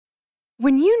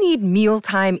When you need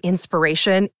mealtime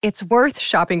inspiration, it's worth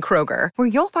shopping Kroger, where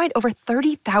you'll find over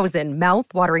 30,000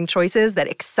 mouth-watering choices that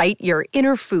excite your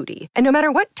inner foodie. And no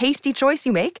matter what tasty choice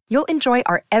you make, you'll enjoy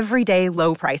our everyday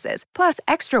low prices, plus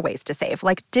extra ways to save,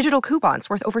 like digital coupons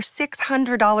worth over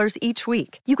 $600 each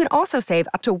week. You can also save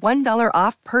up to $1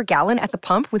 off per gallon at the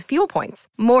pump with fuel points.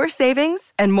 More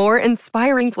savings and more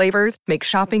inspiring flavors make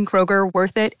shopping Kroger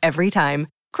worth it every time.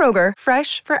 Kroger,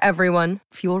 fresh for everyone.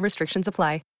 Fuel restrictions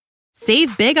apply.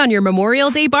 Save big on your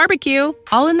Memorial Day barbecue,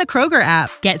 all in the Kroger app.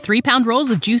 Get 3-pound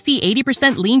rolls of juicy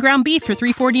 80% lean ground beef for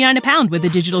 $3.49 a pound with a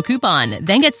digital coupon.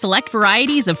 Then get select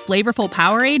varieties of flavorful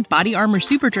Powerade, Body Armor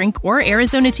Super Drink, or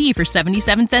Arizona tea for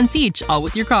 77 cents each, all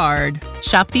with your card.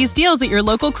 Shop these deals at your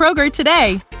local Kroger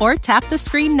today, or tap the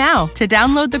screen now to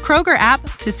download the Kroger app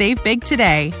to save big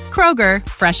today. Kroger,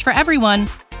 fresh for everyone.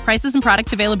 Prices and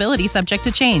product availability subject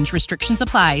to change. Restrictions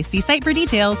apply. See site for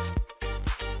details.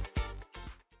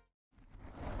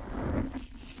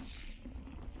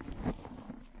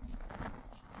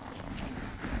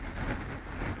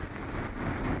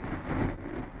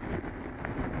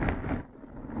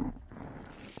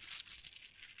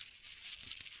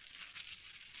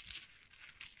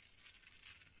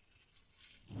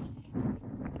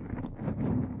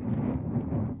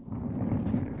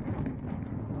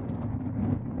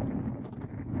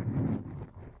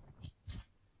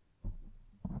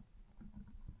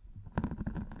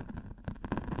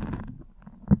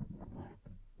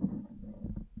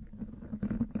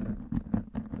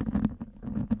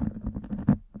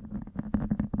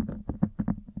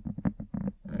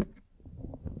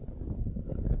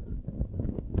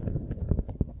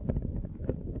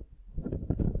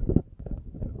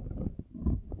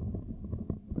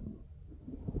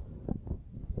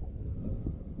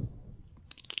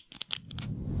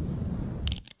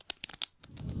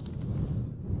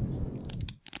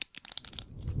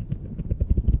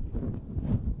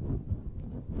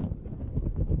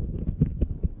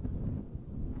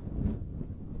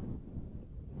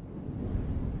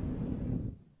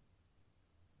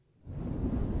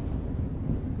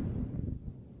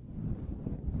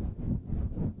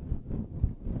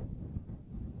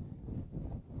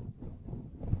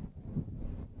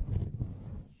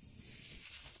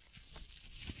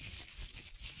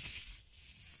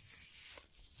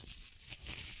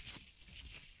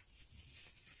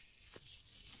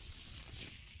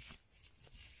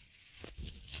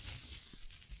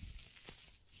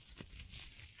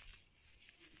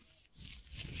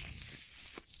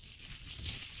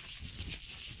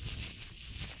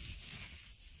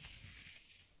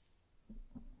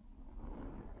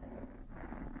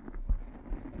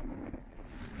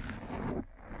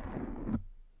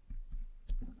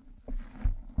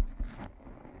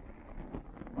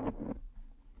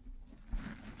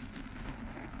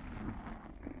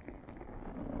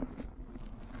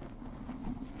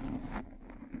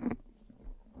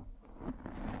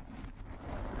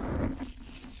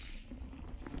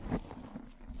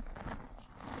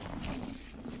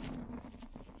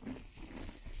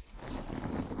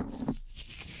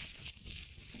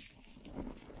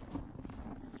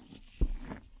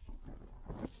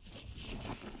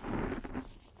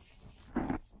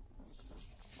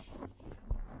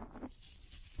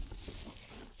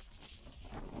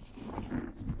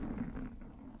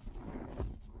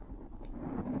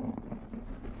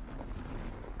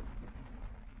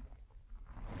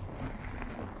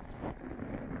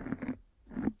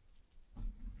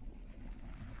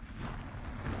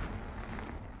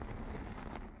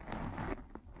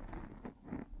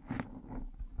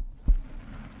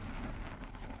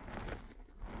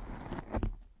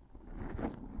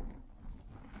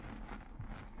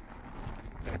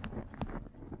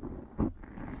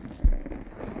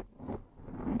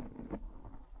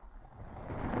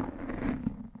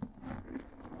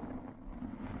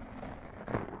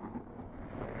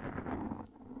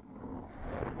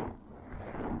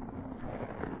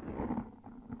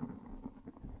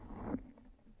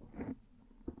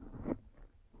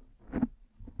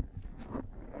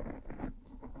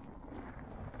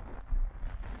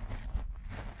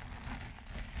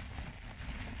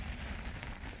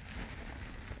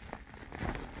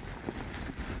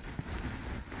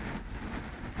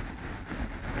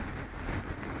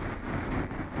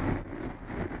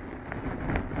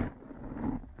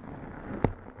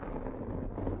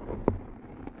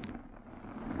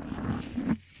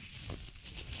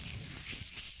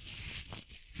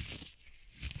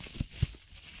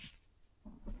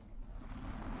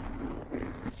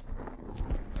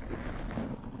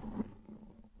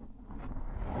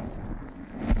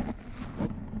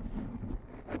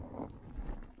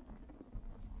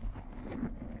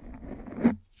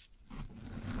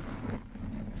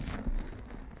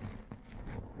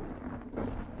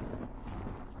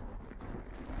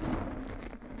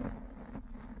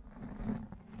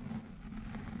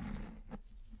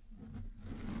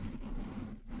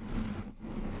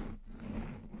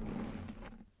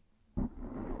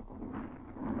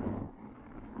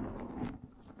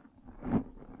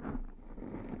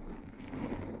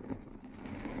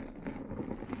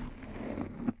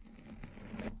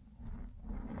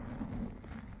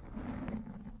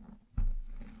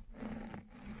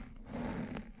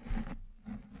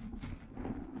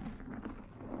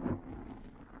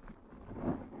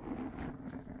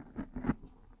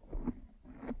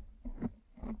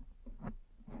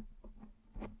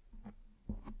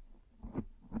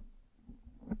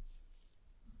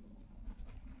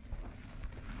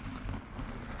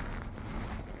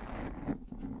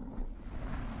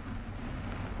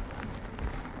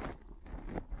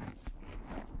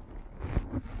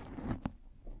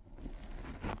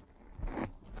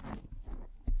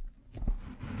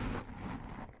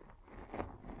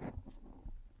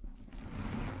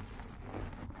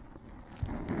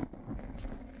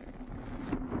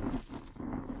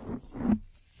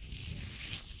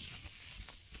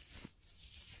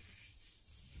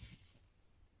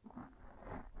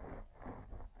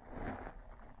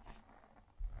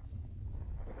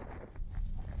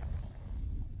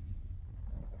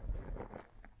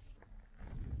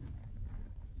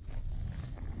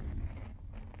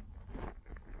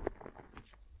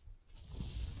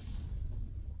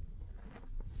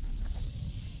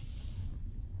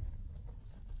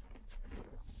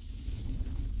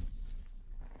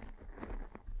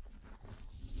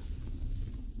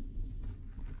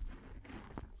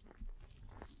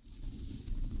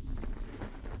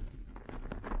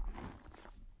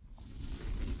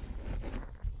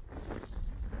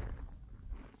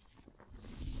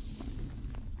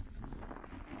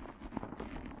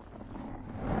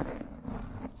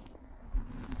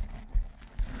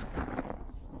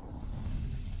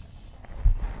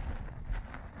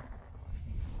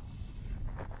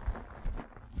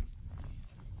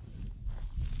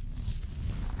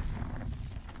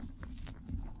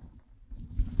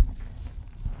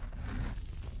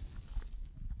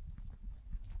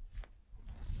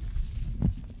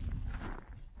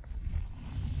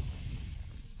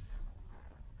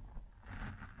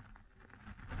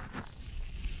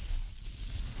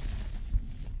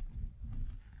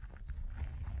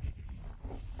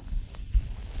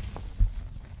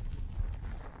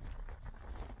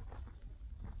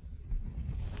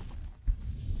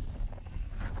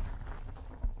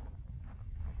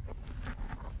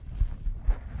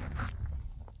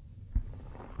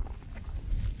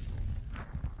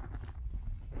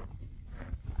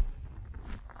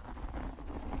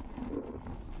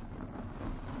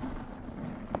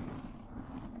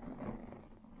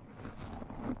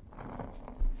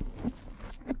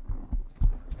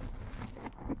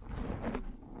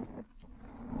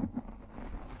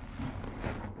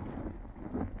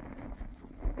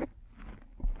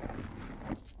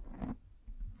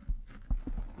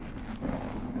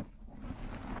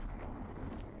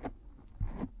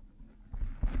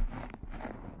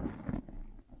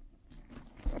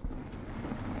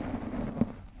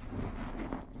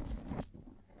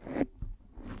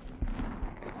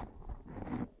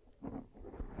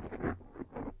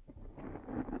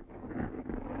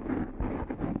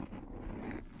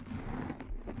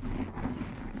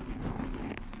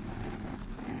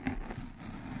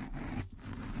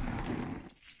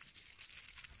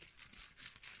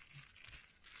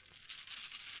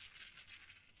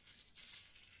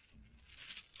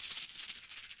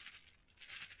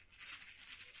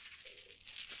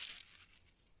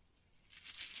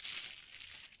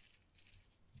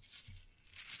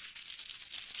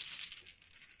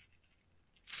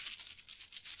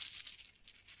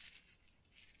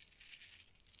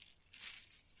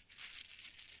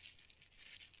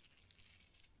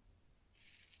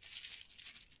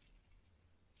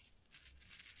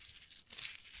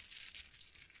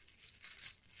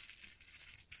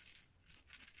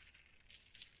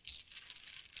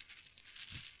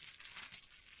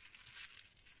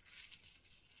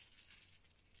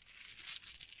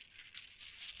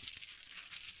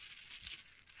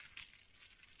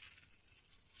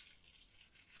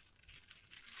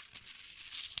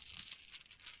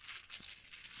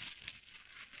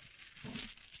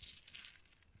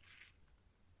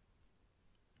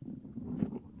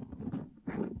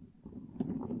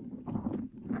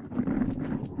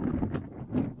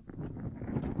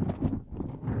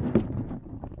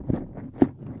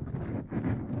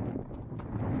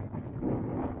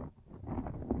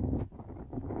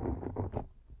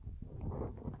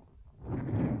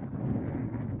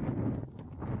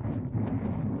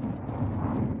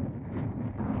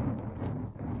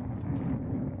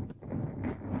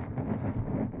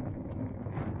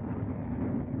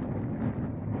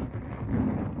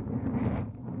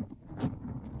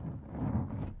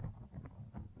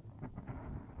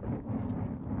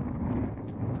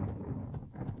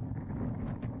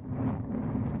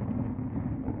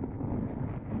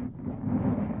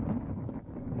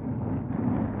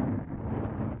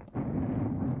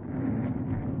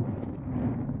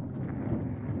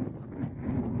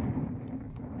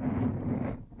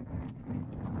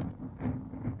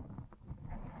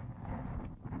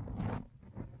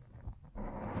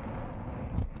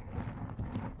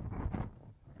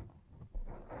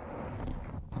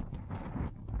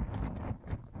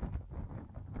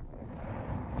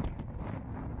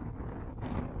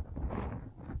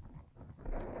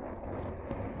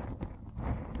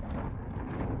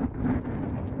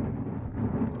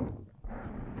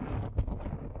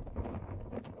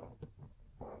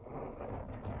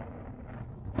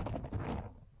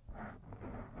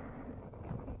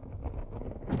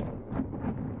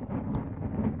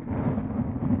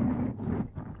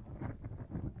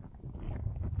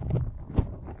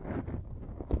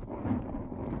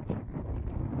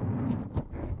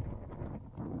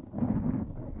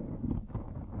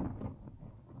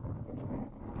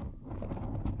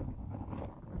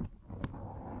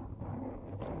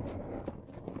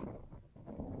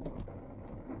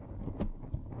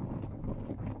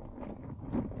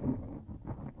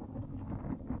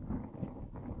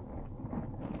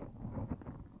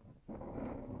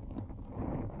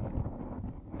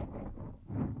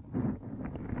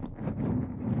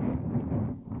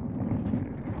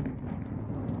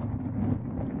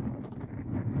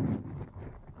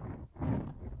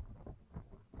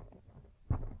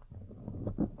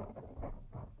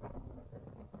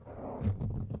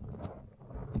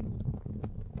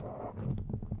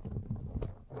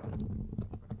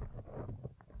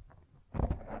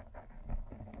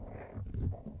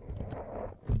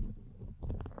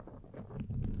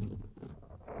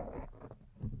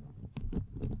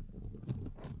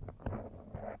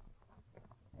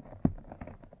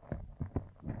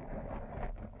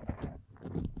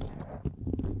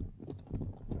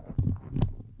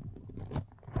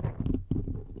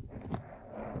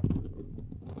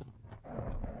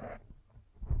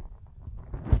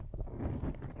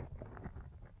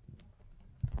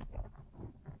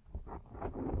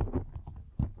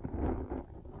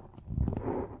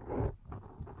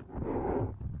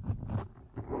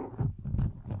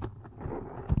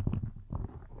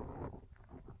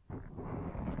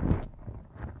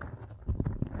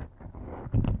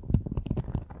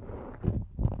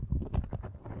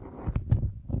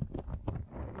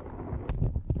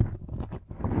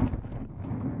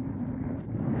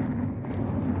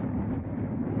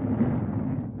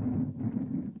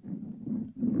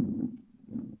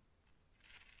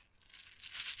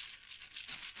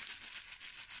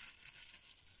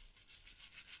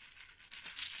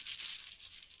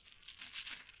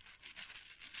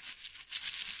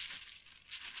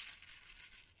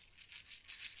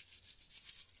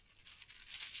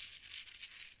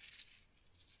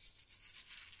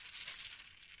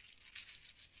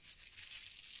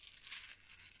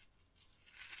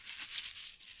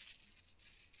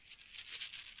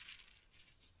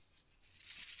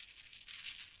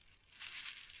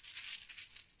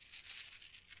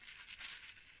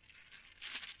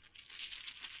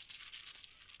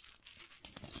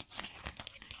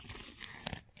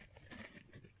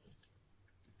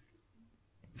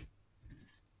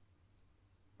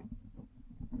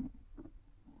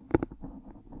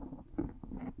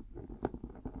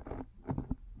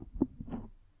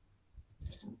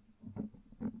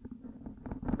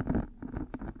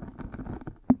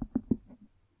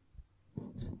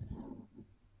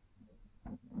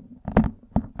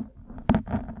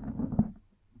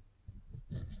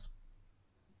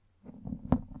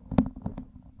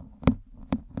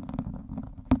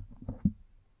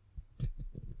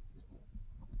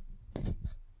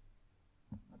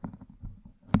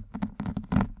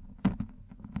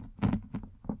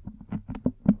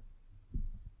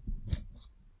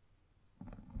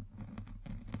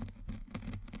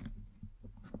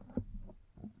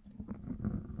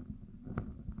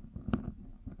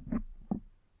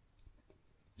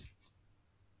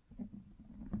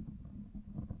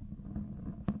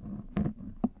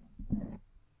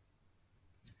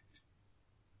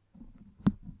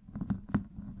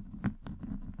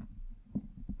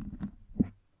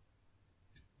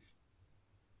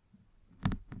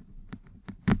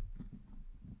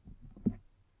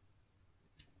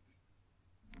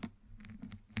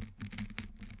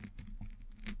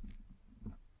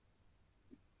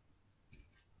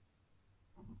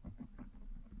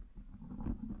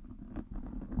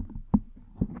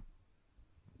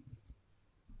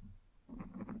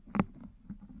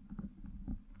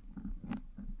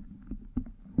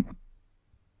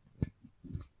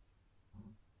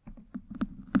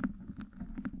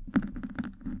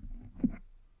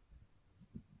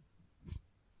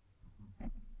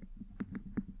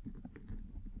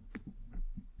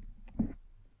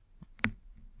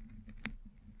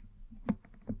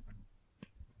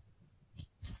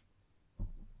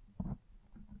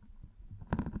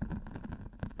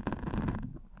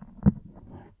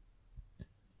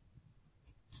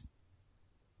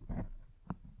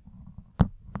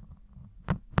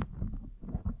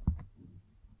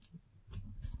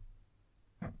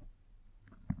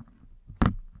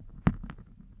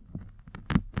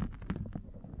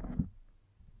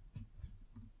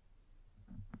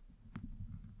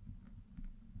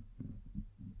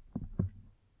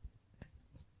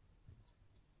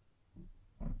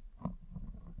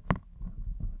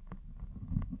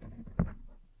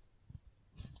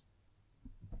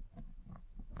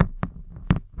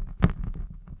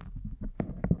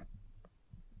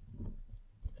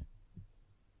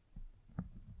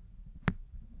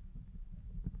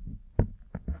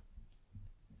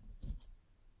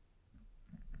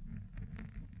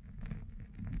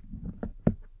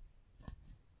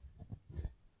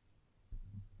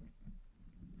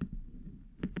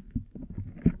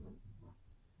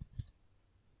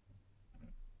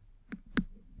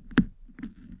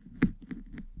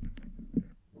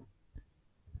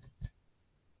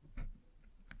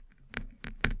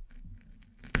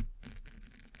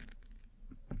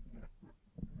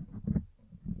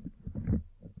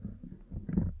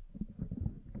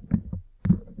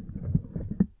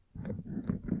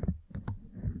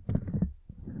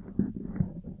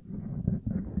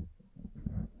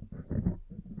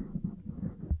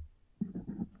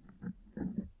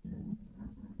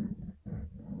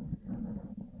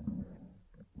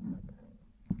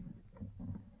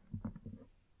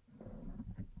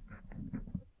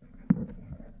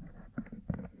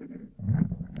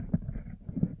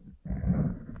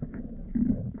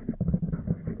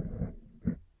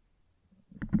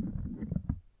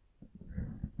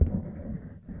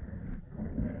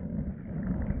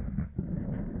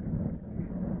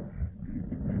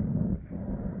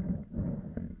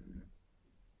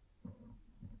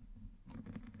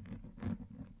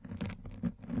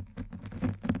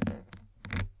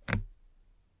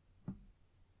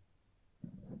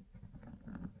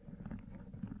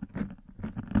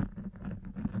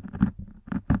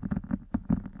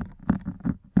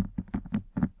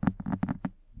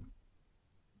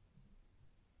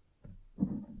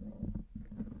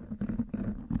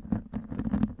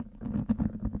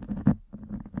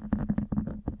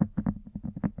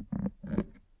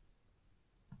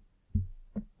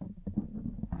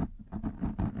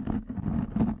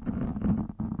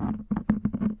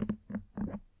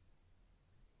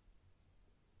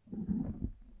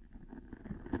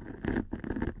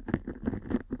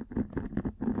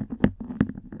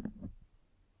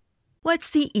 What's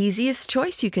the easiest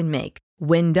choice you can make?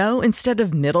 Window instead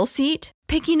of middle seat?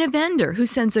 Picking a vendor who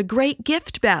sends a great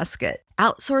gift basket?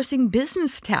 Outsourcing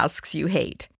business tasks you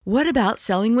hate? What about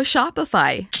selling with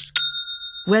Shopify?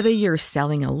 Whether you're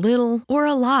selling a little or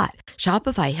a lot,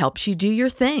 Shopify helps you do your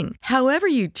thing, however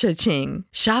you cha-ching.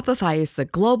 Shopify is the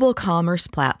global commerce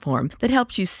platform that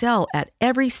helps you sell at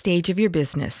every stage of your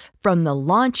business. From the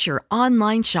launch your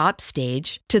online shop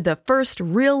stage to the first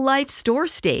real-life store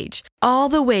stage, all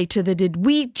the way to the did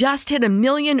we just hit 1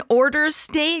 million orders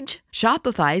stage.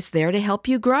 Shopify's there to help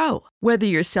you grow. Whether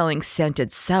you're selling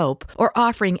scented soap or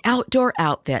offering outdoor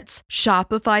outfits,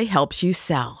 Shopify helps you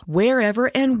sell.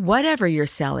 Wherever and whatever you're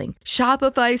selling,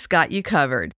 Shopify's got you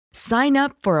covered. Sign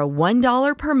up for a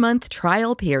 $1 per month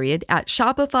trial period at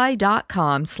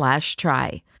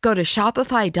shopify.com/try. Go to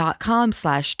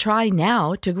shopify.com/try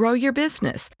now to grow your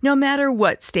business, no matter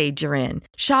what stage you're in.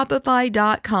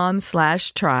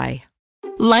 Shopify.com/try.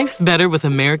 Life's better with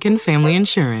American Family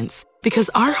Insurance because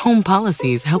our home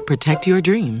policies help protect your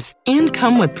dreams and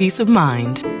come with peace of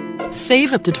mind.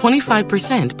 Save up to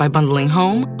 25% by bundling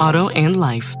home, auto, and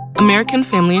life. American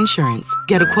Family Insurance.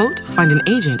 Get a quote, find an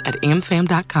agent at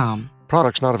amfam.com.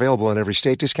 Products not available in every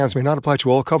state. Discounts may not apply to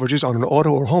all coverages on an auto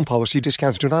or home policy.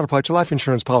 Discounts do not apply to life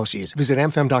insurance policies. Visit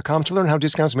amfam.com to learn how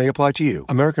discounts may apply to you.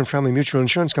 American Family Mutual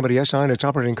Insurance Company, SI, and its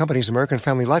operating companies, American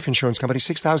Family Life Insurance Company,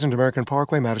 6000 American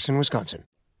Parkway, Madison, Wisconsin.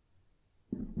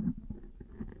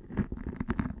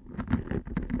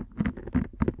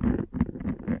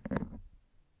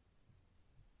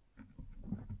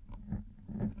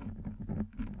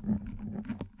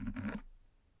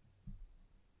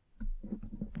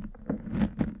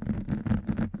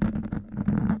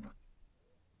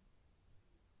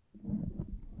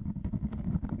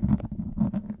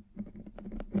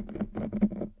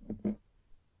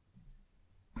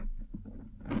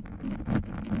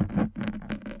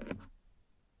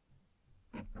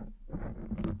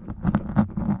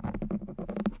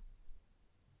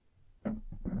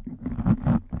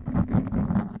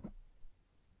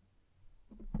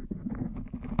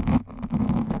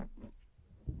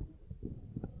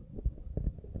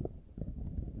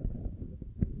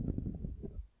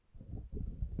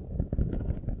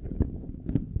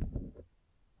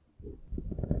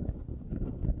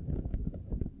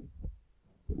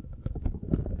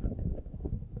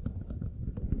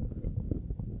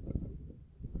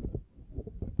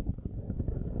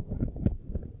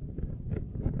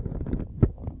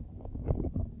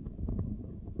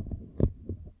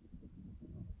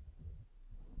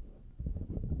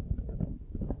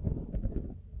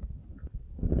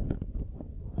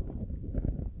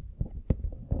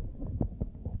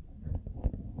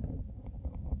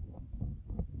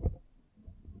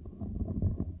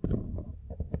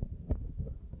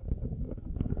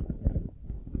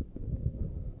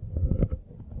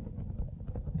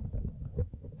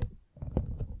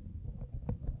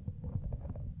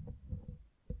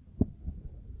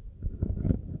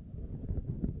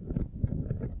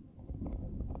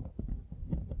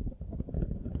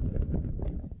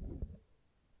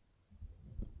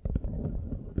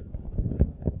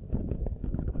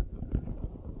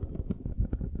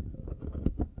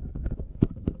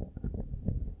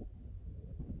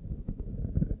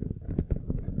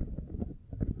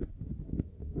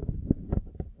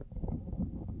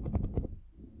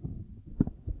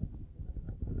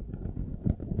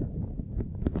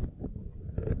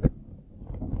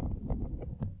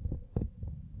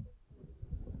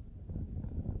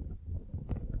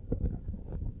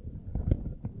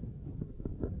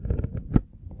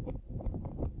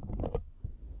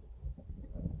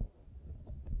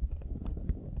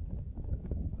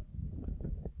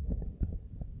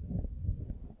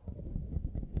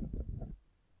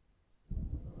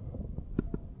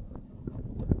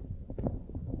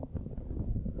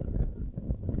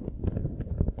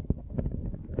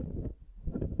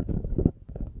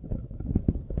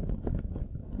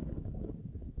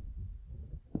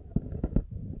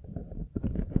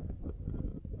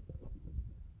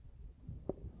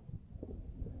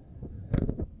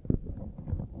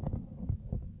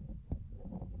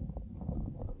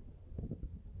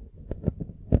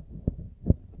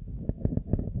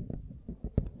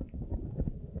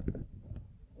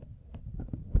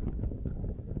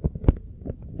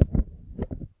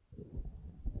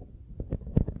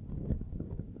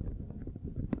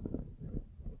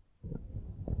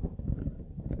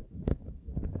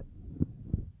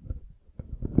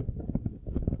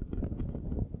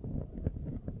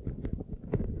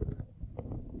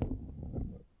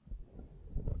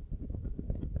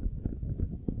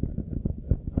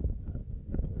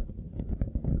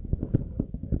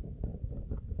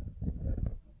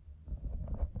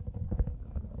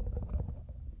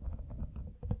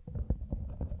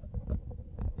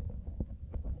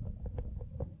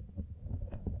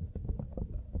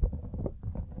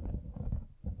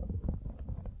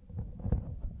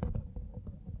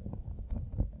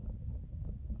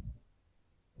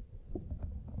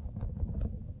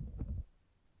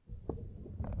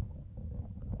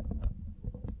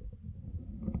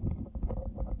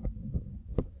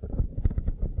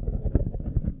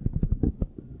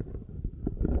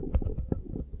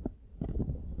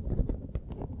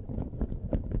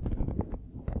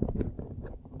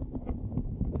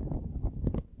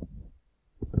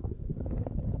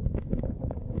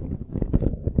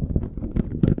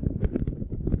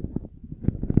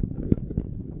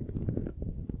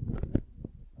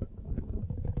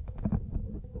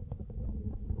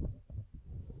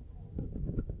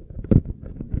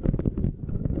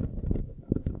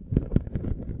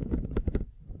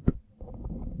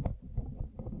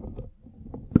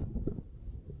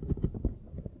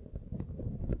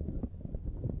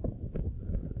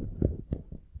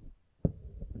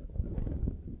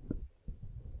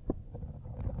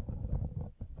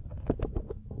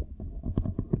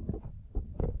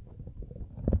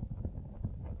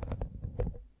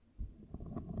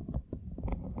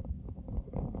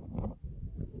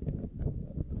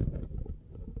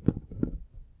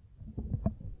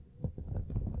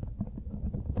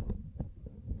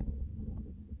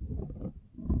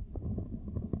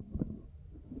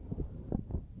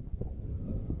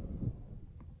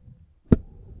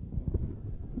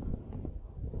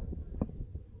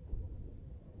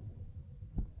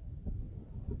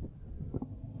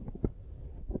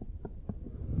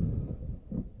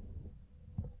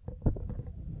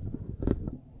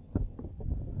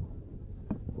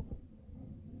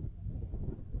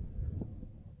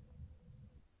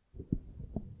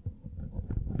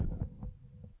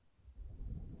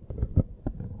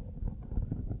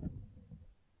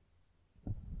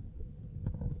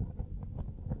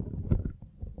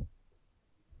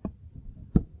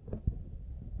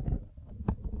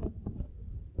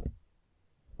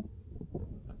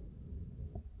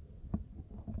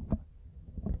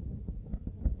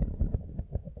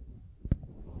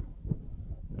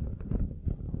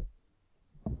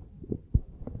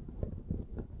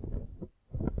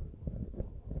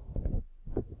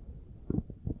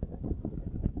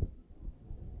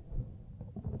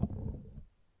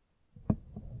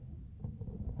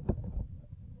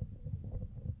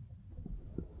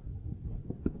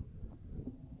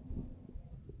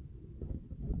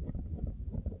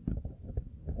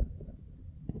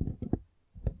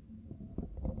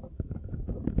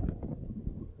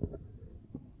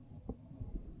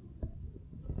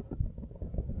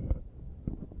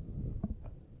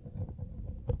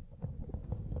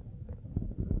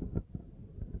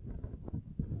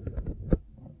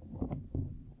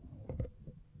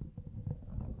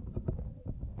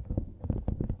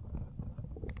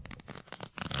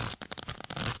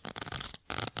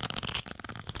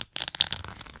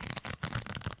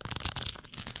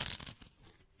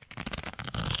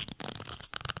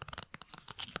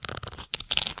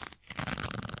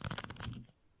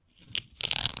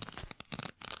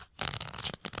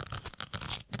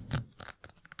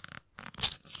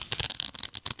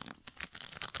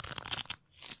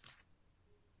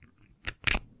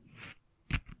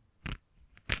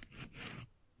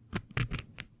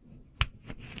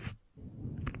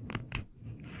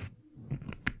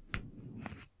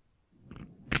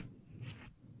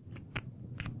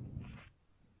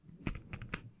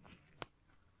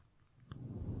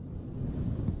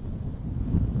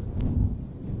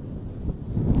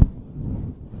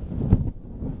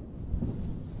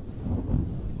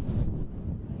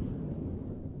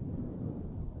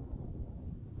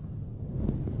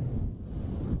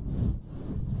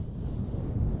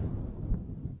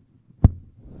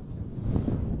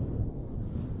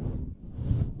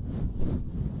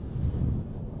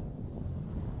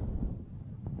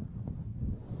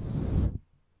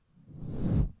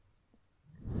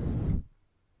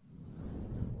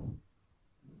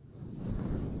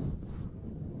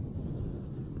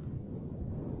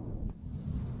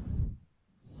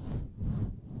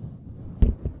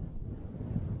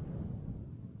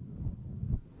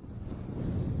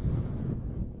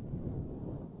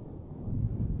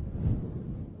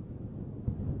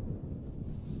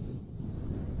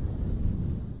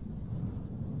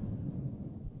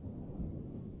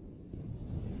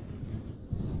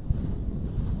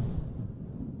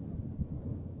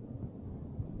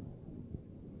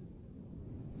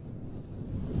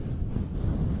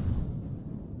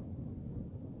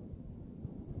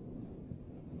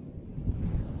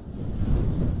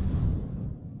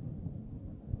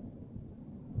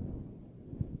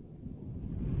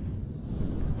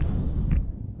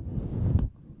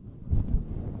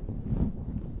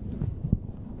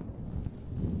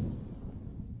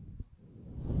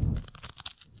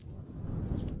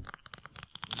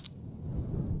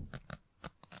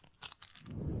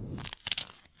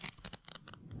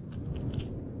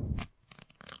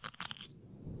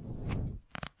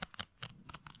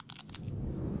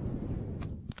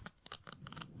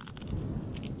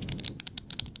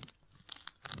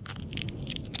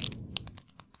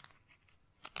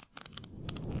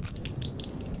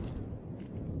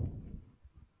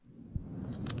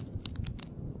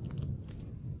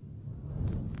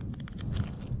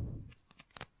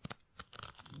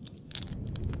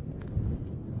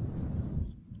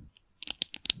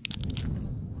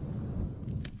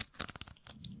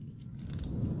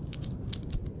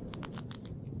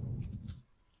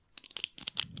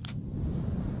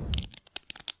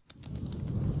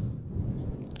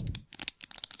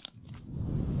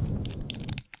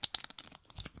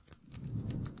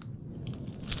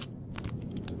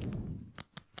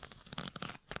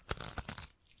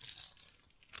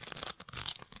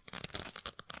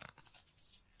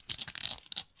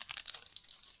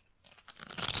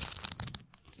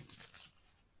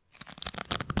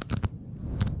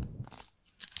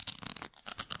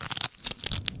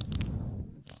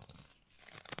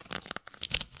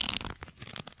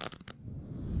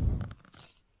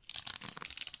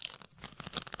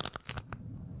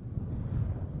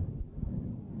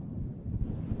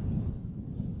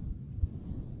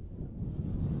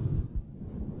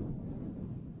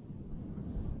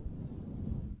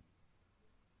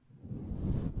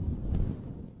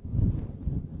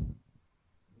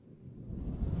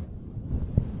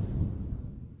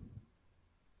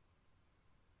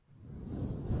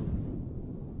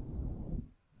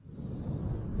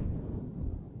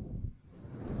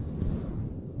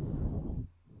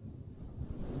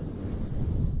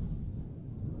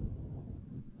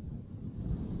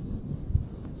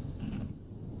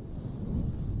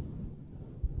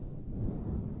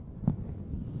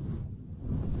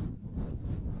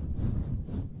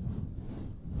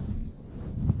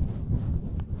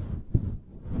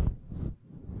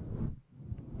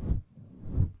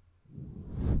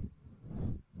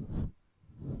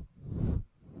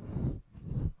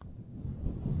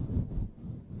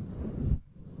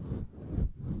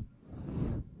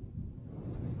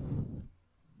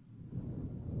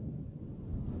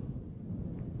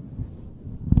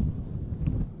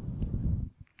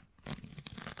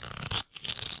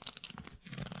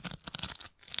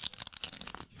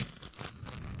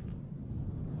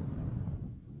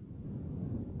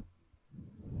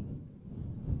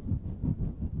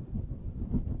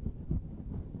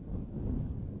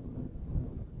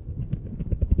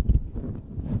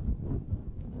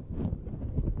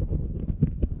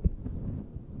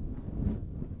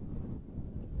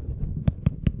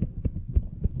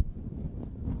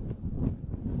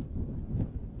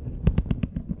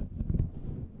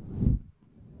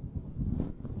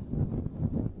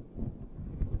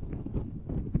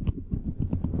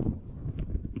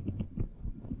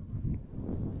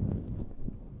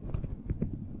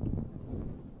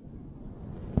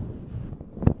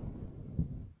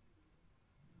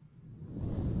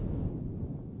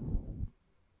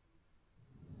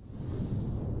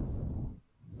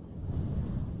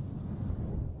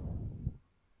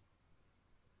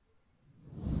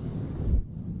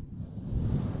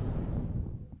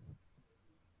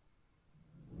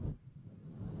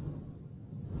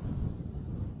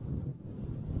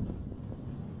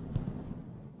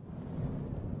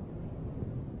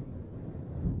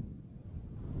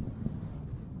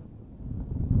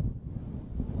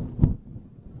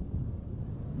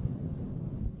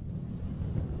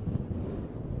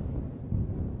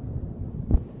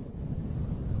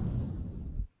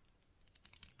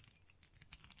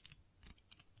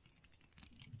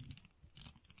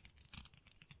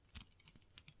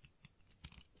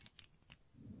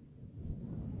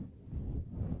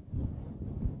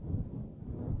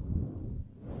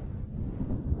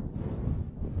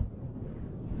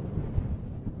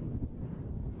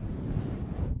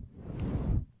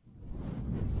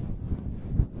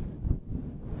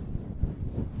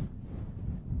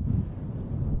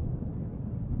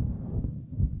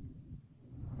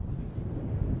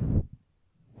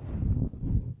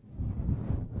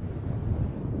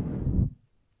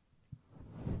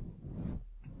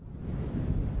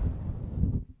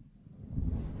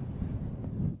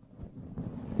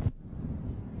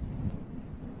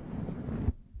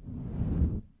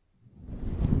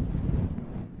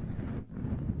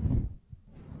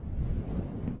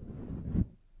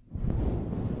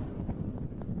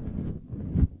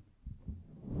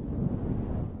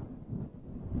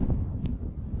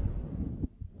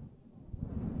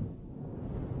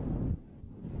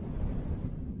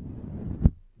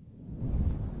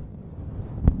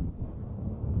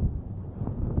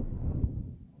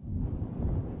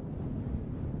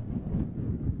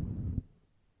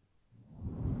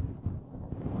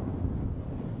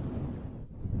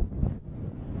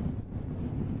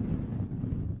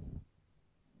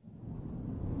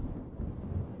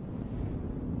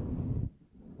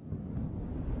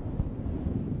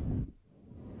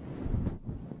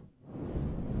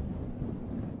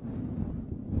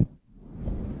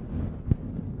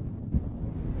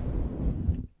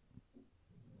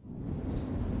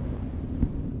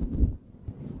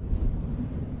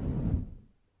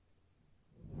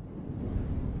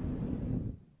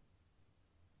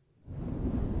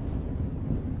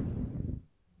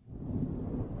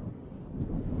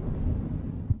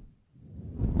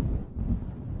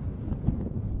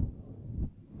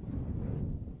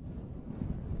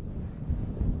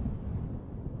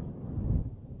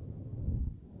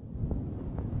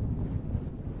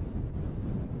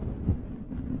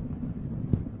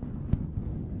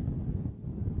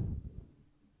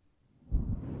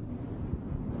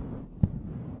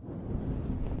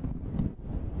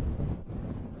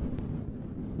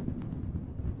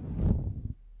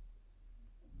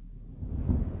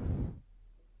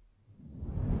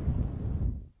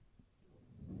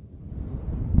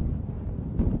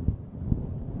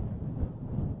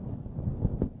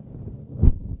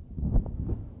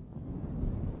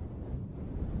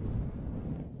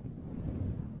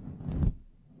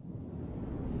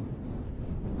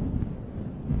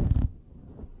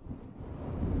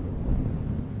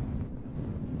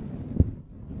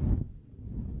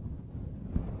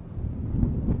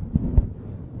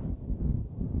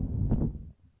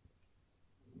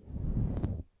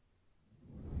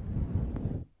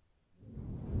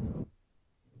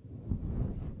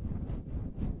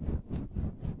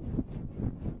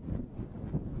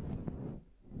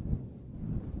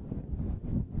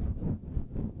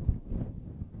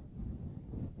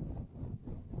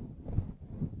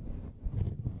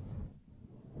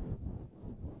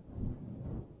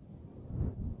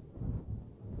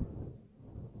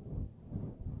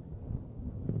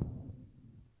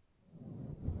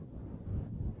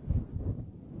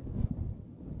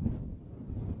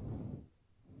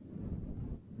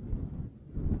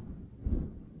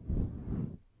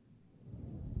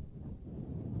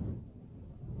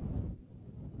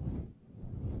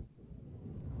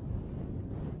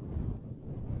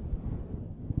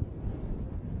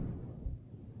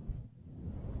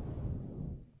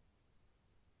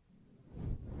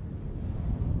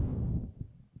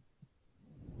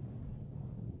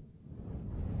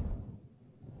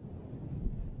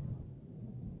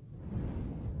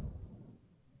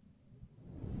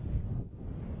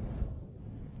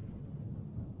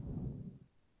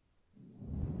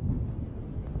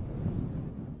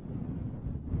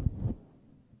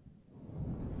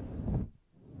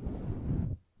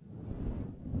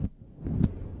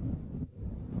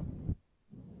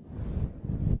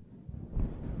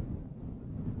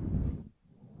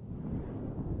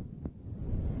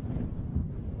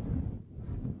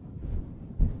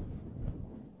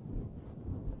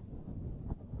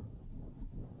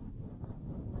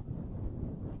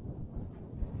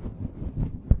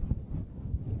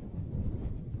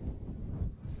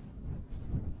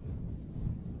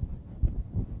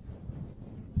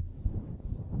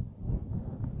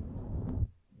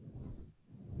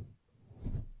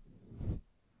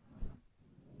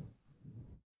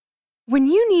 When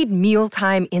you need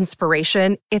mealtime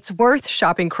inspiration, it's worth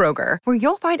shopping Kroger, where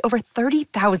you'll find over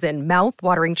 30,000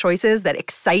 mouth-watering choices that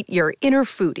excite your inner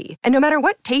foodie. And no matter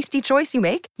what tasty choice you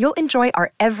make, you'll enjoy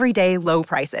our everyday low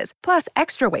prices, plus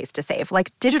extra ways to save,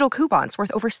 like digital coupons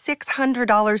worth over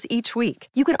 $600 each week.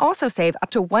 You can also save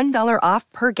up to $1 off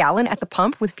per gallon at the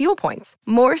pump with fuel points.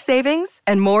 More savings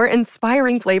and more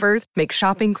inspiring flavors make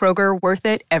shopping Kroger worth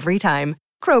it every time.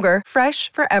 Kroger,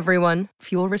 fresh for everyone.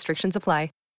 Fuel restrictions apply.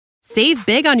 Save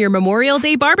big on your Memorial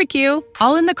Day barbecue,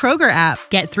 all in the Kroger app.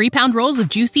 Get 3-pound rolls of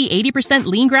juicy 80%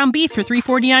 lean ground beef for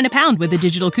 $3.49 a pound with a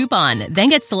digital coupon. Then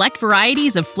get select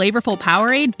varieties of flavorful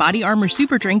Powerade, Body Armor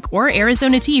Super Drink, or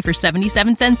Arizona tea for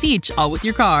 77 cents each, all with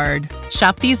your card.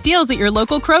 Shop these deals at your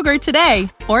local Kroger today,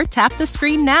 or tap the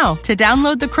screen now to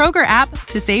download the Kroger app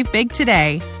to save big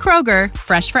today. Kroger,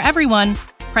 fresh for everyone.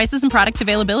 Prices and product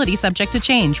availability subject to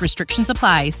change. Restrictions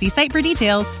apply. See site for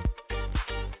details.